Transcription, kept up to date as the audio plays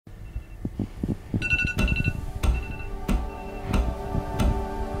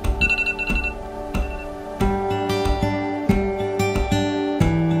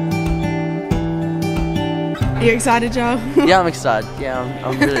Are you excited, Joel? Yeah, I'm excited. Yeah,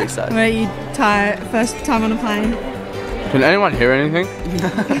 I'm really excited. Were you tired? First time on a plane? Can anyone hear anything?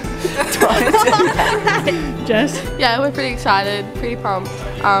 Jess? Yeah, we're pretty excited, pretty pumped.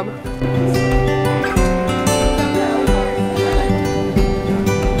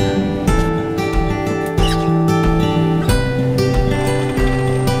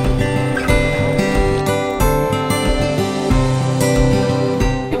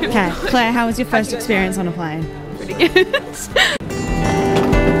 Okay, Claire, how was your first experience on a plane? Pretty good.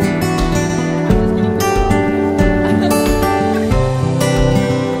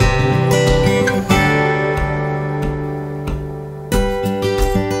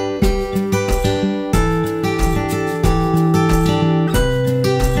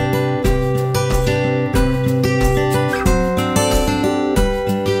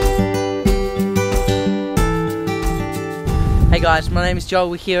 Hey guys, my name is Joel.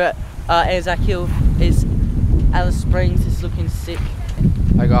 We're here at Anzac Hill. Alice Springs is looking sick.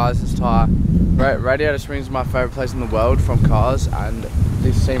 Hey guys, it's Ty. Radiator Springs is my favourite place in the world from cars, and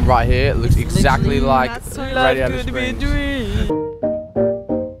this scene right here looks exactly like Radiator Springs.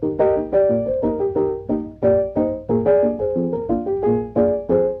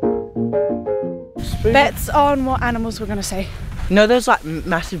 Bets on what animals we're gonna see. You know those like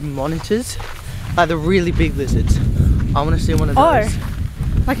massive monitors? Like the really big lizards. I want to see one of those.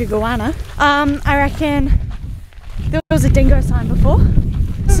 Oh, like a goanna. I reckon there was a dingo sign before.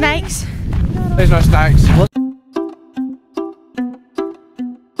 Snakes. There's no snakes. What?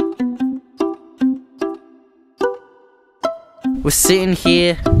 We're sitting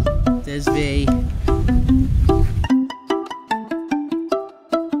here. There's V.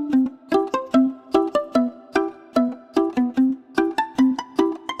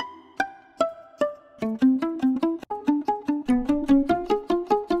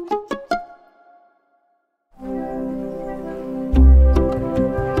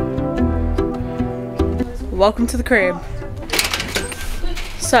 Welcome to the crib.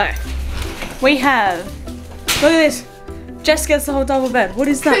 So, we have, look at this. Jess gets the whole double bed. What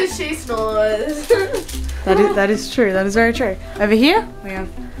is that? She snores. That is true. That is very true. Over here, we have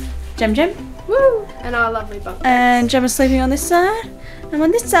Jem. Woo! And our lovely bunk. And Gemma's sleeping on this side. I'm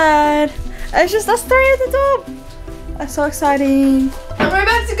on this side. And it's just us three at the top. That's so exciting. And we're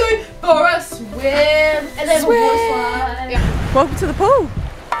about to go for a swim. And then Swim. a water slide. Yeah. Welcome to the pool.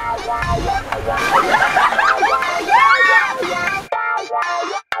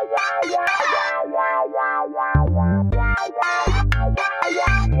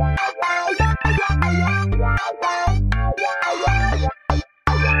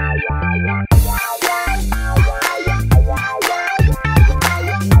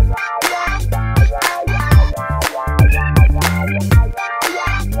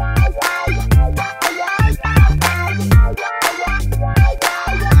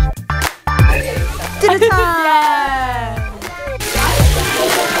 Dinner time!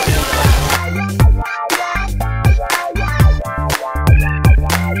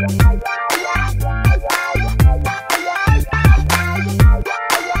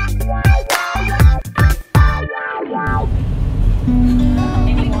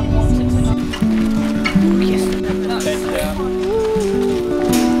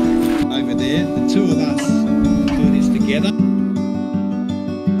 Over there, the two of us doing this together.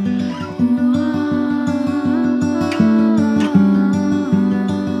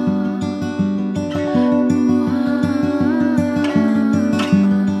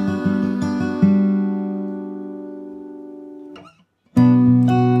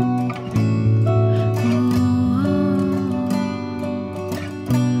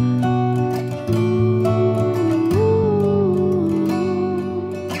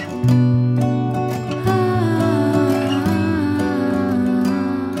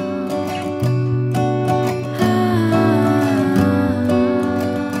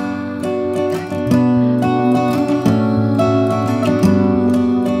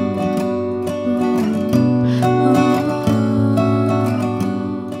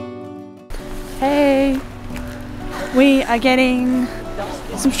 We are getting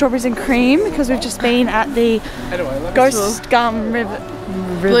some strawberries and cream because we've just been at the Ghost Gum River.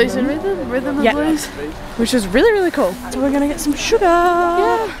 Blues and Rhythm? Rhythm and Blues? Which is really, really cool. So we're gonna get some sugar.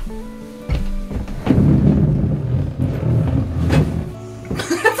 Yeah.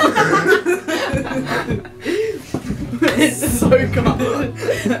 It's so good.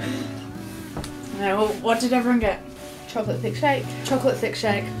 Well, what did everyone get? Chocolate thick shake. Chocolate thick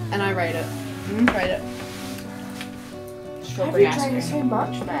shake, and I rate it. Rate it. Strawberry ice cream. So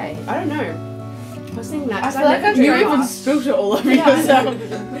much, mate. I don't know. I was thinking that. I feel like you even spilt it all over yourself.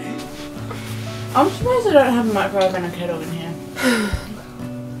 I'm surprised I don't have a microwave and a kettle in here.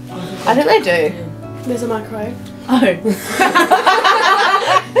 I think they do. There's a microwave. Oh.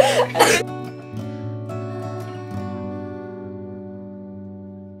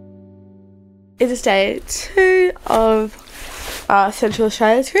 It's day 2 of our Central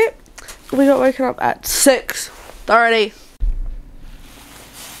Australia trip. We got woken up at 6:30.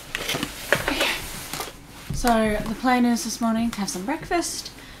 So the plan is this morning to have some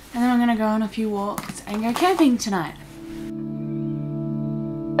breakfast, and then I'm gonna go on a few walks and go camping tonight.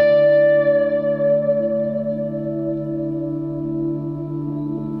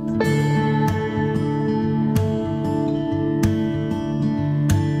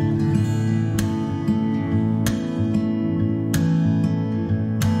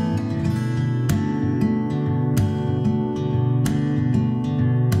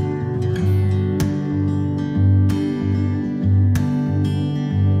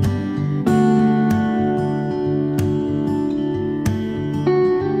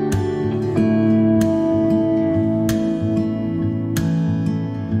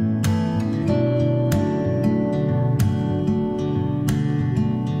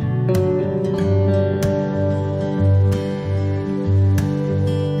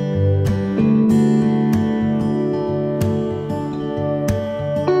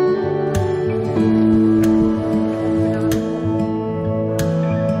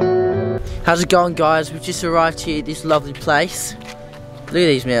 How's it going, guys? We've just arrived here at this lovely place. Look at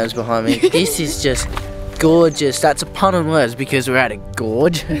these mountains behind me. This is just gorgeous. That's a pun on words because we're at a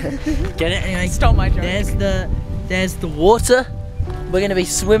gorge. Get it? Anyway, Stole my joke. There's the water. We're gonna be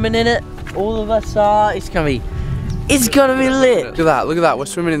swimming in it. All of us are. It's gonna be lit. Look at that. We're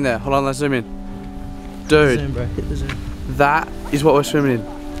swimming in there. Hold on, let's zoom in. Dude, Zoom, bro. Hit the zoom. that is what we're swimming in.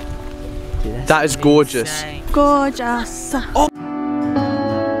 Dude, That is gorgeous. insane. Gorgeous. Oh.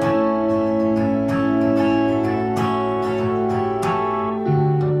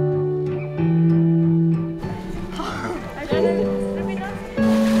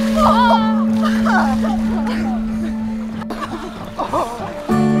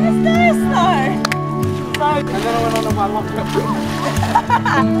 And then I went on my lockup.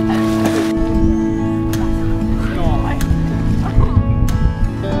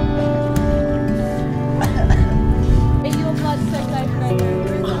 Are you a blood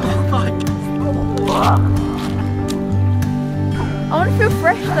circulation? I want to feel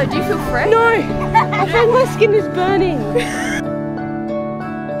fresh though. Do you feel fresh? No. I find my skin is burning.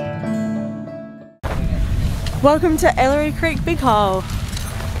 Welcome to Ellery Creek Big Hole.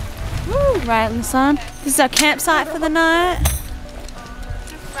 Woo, right in the sun. This is our campsite for the night.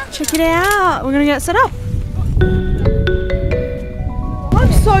 Check it out. We're gonna get set up.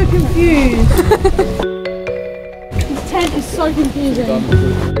 I'm so confused. This tent is so confusing.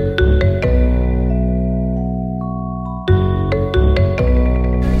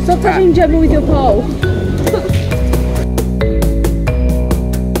 Stop touching Gemma with your pole.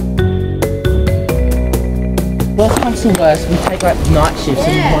 Worst comes to worst, we take like night shifts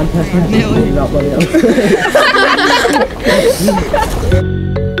and one person has to leave out bloody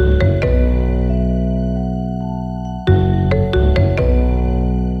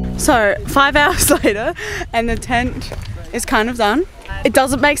So 5 hours later and the tent is kind of done. It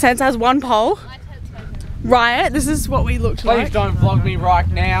doesn't make sense, it has one pole. Riot, this is what we looked like. Please don't vlog me right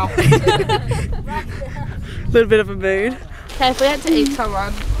now. Little bit of a mood. Okay, if we had to eat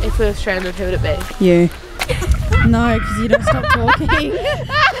someone, if we were stranded, who would it be? You. No, because you don't stop talking.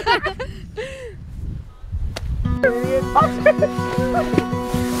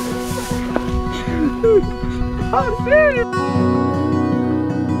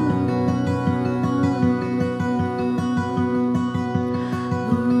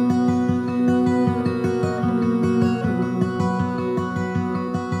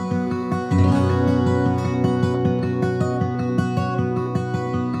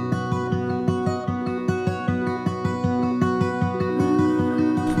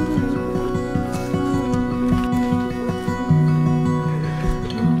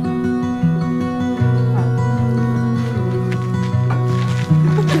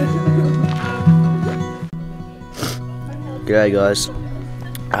 G'day guys,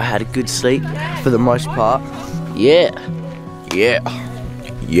 I had a good sleep for the most part. Yeah.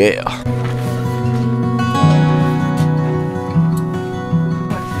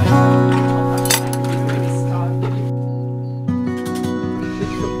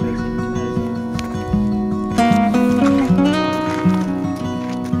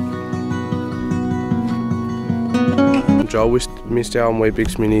 Joel missed out on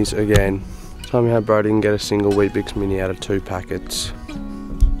Weet-Bix minis again. Somehow Brody didn't get a single Weet-Bix mini out of 2 packets.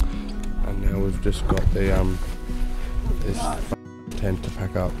 And now we've we've just got the this tent to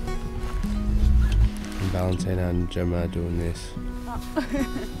pack up. And Valentina and Gemma are doing this. Do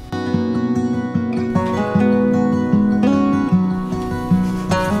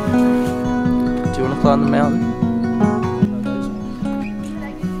you want to climb the mountain?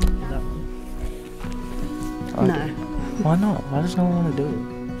 No. Why not? Why does no one want to do it?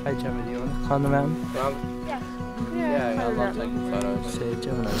 Hey Gemma, do you want to climb the mountain? Yeah, I love taking photos. See,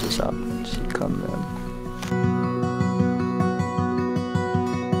 Gemma knows what's up. She'd climb the mountain.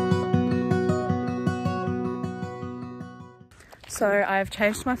 So I've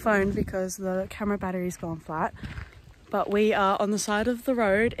changed my phone because the camera battery's gone flat. But we are on the side of the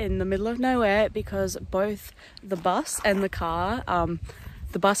road in the middle of nowhere because both the bus and the car,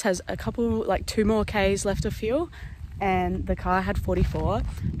 the bus has a couple, like 2 more Ks left of fuel, and the car had 44,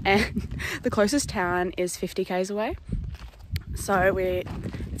 and the closest town is 50 Ks away. So the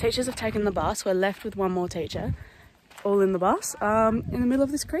teachers have taken the bus. We're left with 1 more teacher, all in the bus, in the middle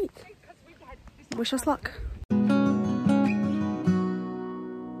of this creek. Wish us luck.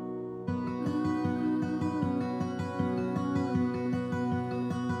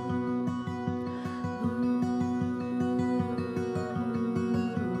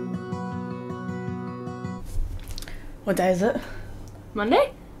 What day is it?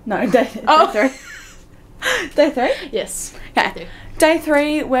 Monday? No, day 3. Day 3? Yes. Okay. Day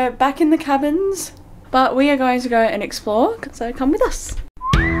 3, we're back in the cabins, but we are going to go and explore, so come with us.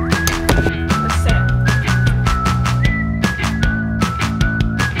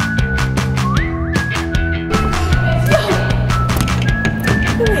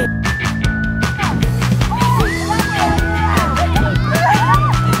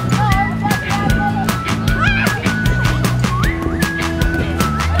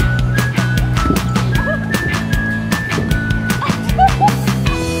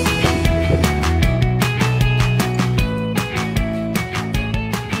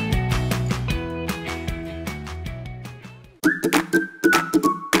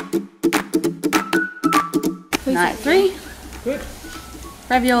 Night 3. Good.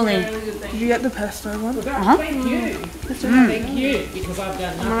 Ravioli. Did you get the pesto one? Thank you. Thank you, because I've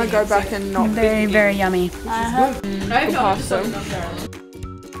done I'm gonna go back and not Very, very yummy. pasta.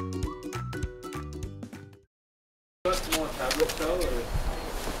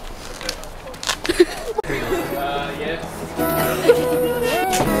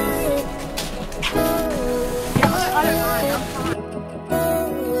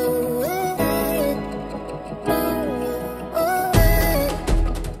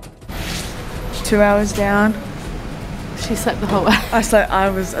 Two hours down. She slept the whole way. I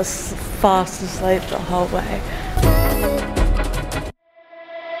was fast asleep the whole way.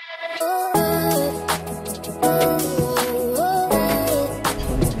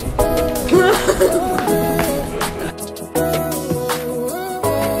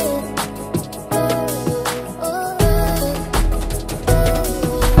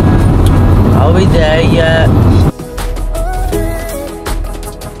 Are we there yet?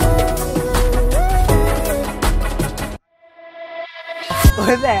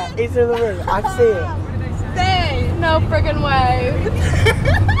 We're there. It's Uluru. I see it. There! No friggin' way!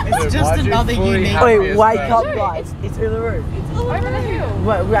 It's just another unique. Wait, wake up, guys. It's Uluru. Over the hill.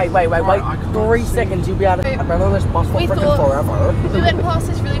 Wait. 3 seconds, you'll be able to. I've been on this bus for freaking forever. We went past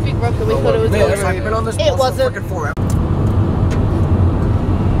this really big rock and we thought it was I've been on this bus for freaking forever.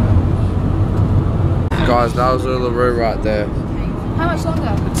 Guys, that was Uluru right there. How much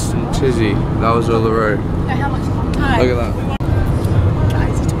longer? It's Chizzy. That was Uluru. No, how much longer? Look at that.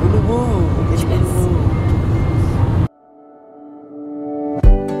 Guys, it's Uluru. It's Uluru.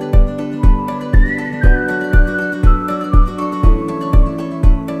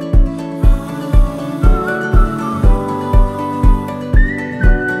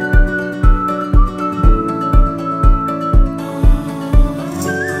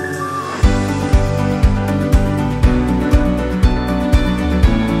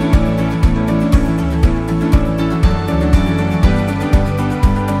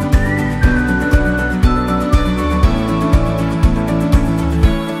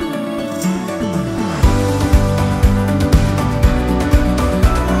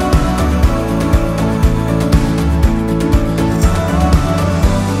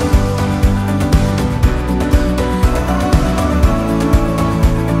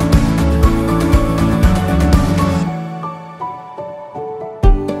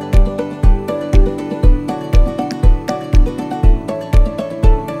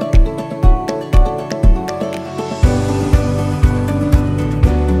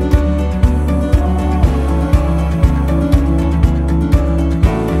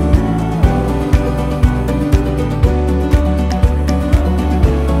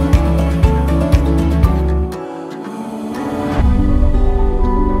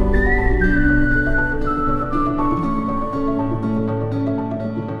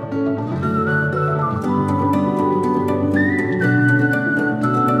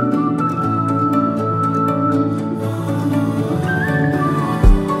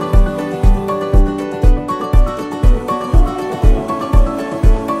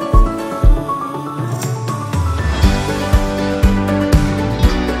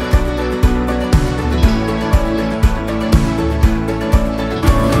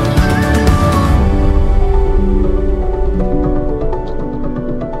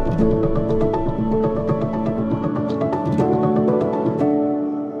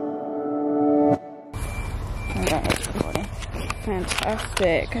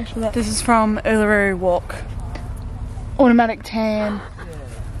 Fantastic. This is from Uluru Walk. Automatic tan.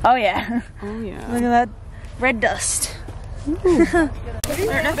 Oh yeah. Oh yeah. Look at that red dust. I don't know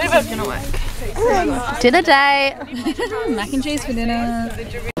if this is gonna work. Dinner day. Mac and cheese for dinner.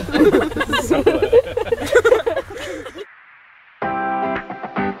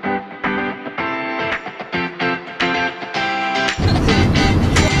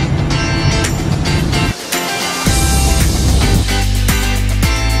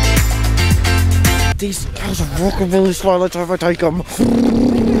 These guys are walking really slow, let's overtake them.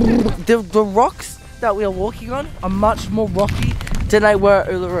 The rocks that we are walking on are much more rocky than they were at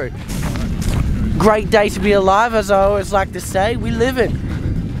Uluru. Great day to be alive, as I always like to say. We live in.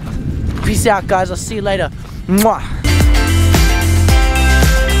 Peace out, guys. I'll see you later. Mwah.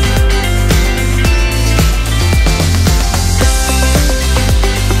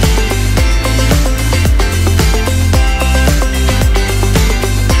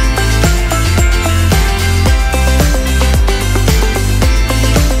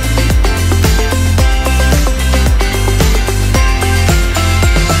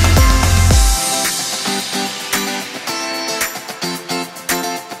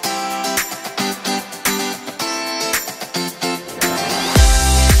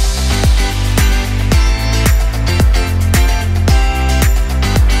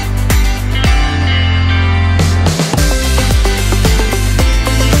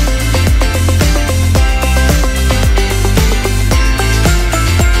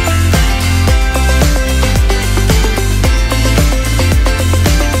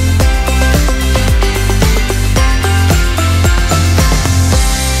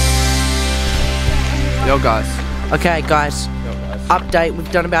 Yo guys. Okay guys, update,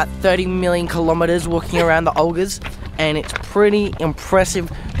 we've done about 30 million kilometers walking around the Olgas and it's pretty impressive,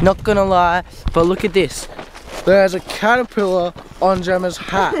 not gonna lie, but look at this. There's a caterpillar on Gemma's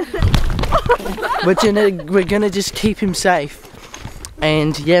hat. We're gonna just keep him safe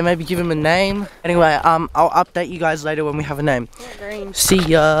and yeah, maybe give him a name. Anyway, I'll update you guys later when we have a name. See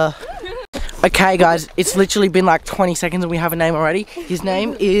ya. Okay guys, it's literally been like 20 seconds and we have a name already. His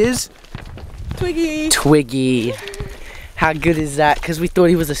name is Twiggy. Twiggy. How good is that? Because we thought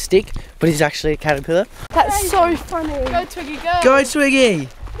he was a stick, but he's actually a caterpillar. That's so funny. Go Twiggy, go. Go Twiggy!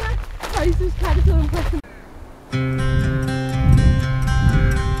 Post this caterpillar impression.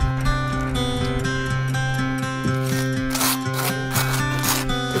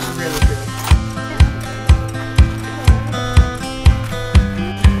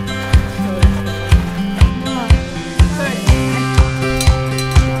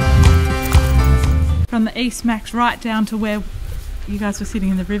 From the East Max right down to where you guys were sitting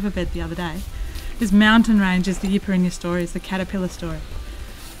in the riverbed the other day. This mountain range is the Yipper in your story, is the caterpillar story.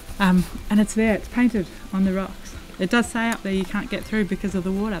 And it's there, it's painted on the rocks. It does say up there you can't get through because of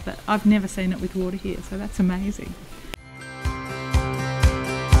the water, but I've never seen it with water here, so that's amazing.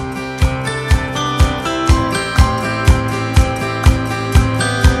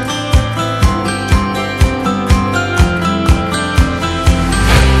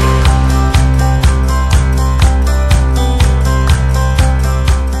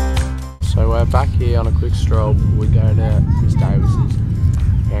 Back here on a quick stroll, we go to Miss Davis's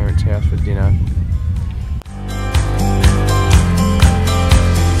parents' house for dinner.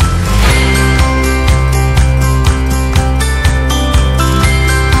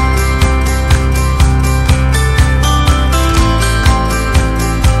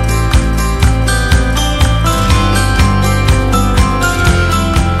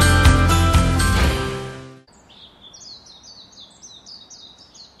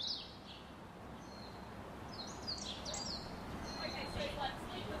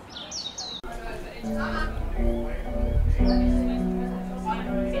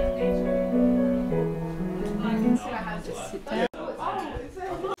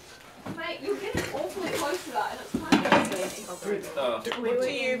 Do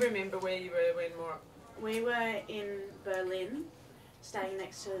you remember where you were when more? We were in Berlin, staying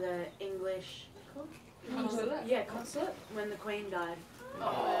next to the English Consulate? Yeah, consulate when the Queen died.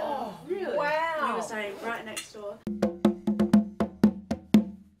 Oh, really? Wow. We were staying right next door.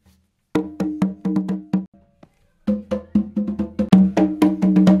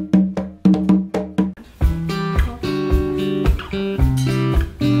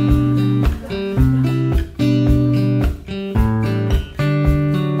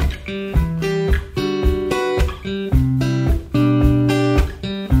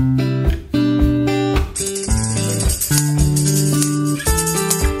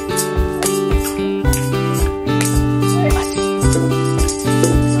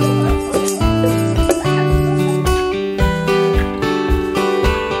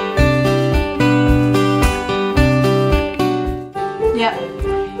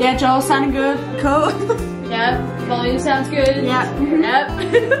 sounding good. Cool. Yeah. Volume sounds good. Yeah. Yep.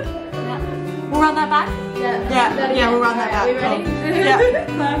 We'll run that back? Yeah. We'll run that back. Are we ready? Yeah.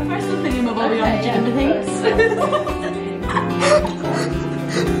 No, press the thingamabobby on the gender things.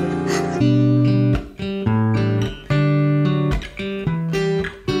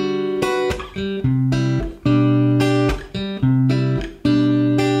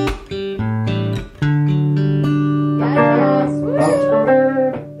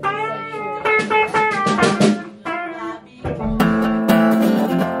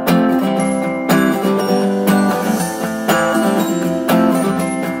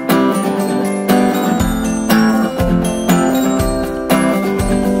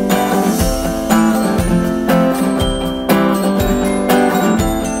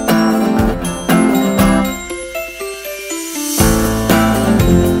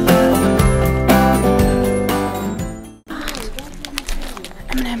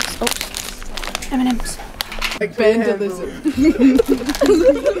 M&M's. Like vandalism.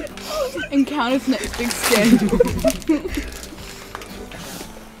 Encounters next big scandal.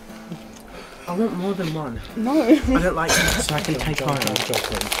 I want more than one. No. I don't like it, so I can take home.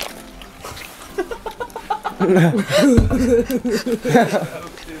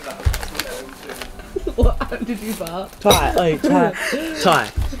 What did you bark? Tie, oi, tie,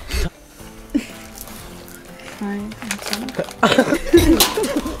 tie.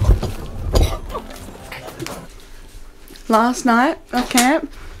 Last night at camp,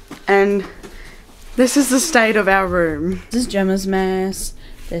 and this is the state of our room. This is Gemma's mess.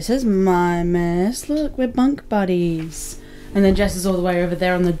 This is my mess. Look, we're bunk buddies. And then Jess is all the way over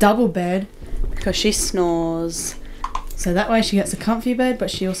there on the double bed because she snores. So that way she gets a comfy bed,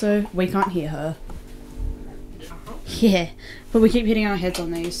 but we can't hear her. Yeah, but we keep hitting our heads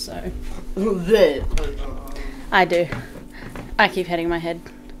on these, so. I do. I keep hitting my head.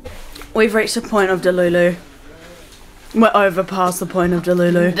 We've reached the point of Delulu. We're over past the point of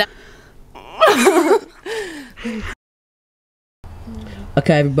Delulu.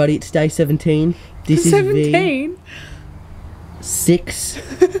 Okay, everybody, it's day 17. This is 17? 6.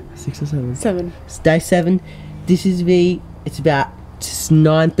 6 or 7? 7. It's day 7. This is V. It's about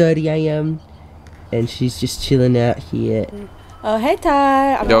 9:30 AM, and she's just chilling out here. Oh, hey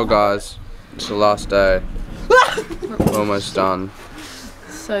Ty. Yo guys, it's the last day. We're almost done.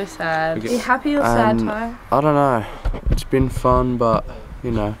 So sad. Okay. Are you happy or sad, And Ty? I don't know. It's been fun, but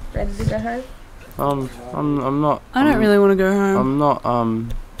you know. Ready to go home? I'm not. I don't really want to go home.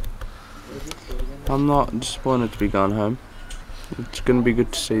 I'm not disappointed to be going home. It's gonna be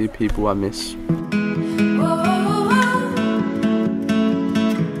good to see people I miss.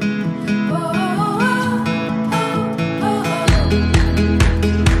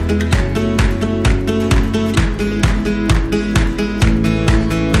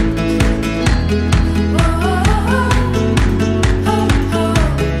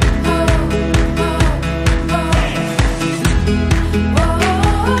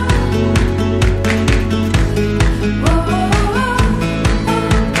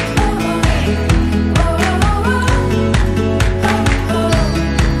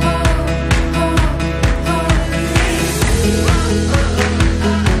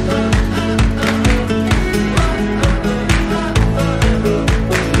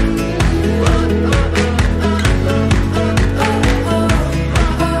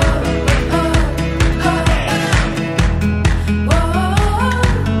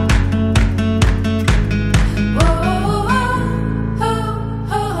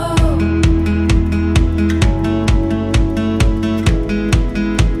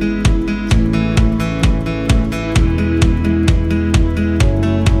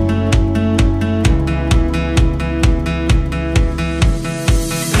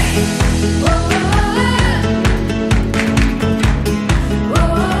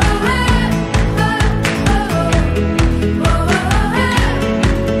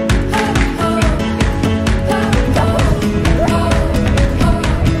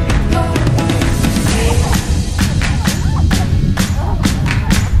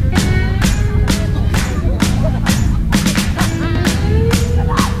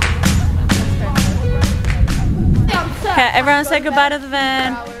 Everyone say goodbye to the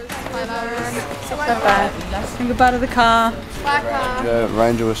van. Goodbye. And goodbye to the car. Bye, car. Yeah,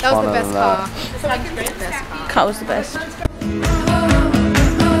 Ranger was That was funner the best than car. that. Car was the best.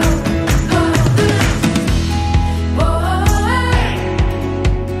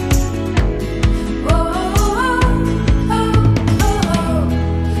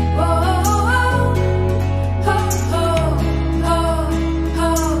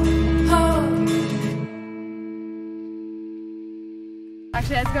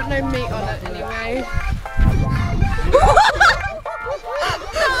 Actually, it's got no meat on it anyway.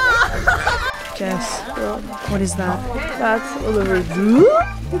 Jess, what is that? That's Uluru.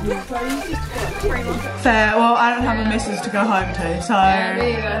 Fair. Well, I don't have a missus to go home to, so.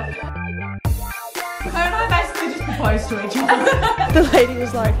 Me either. Her and I basically just proposed to each other. The lady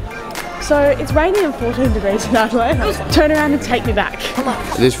was like, so it's raining and 14 degrees in Adelaide. Turn around and take me back.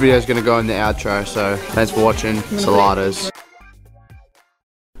 This video is going to go in the outro, so thanks for watching. Saladas.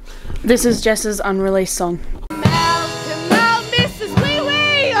 This is Jess's unreleased song.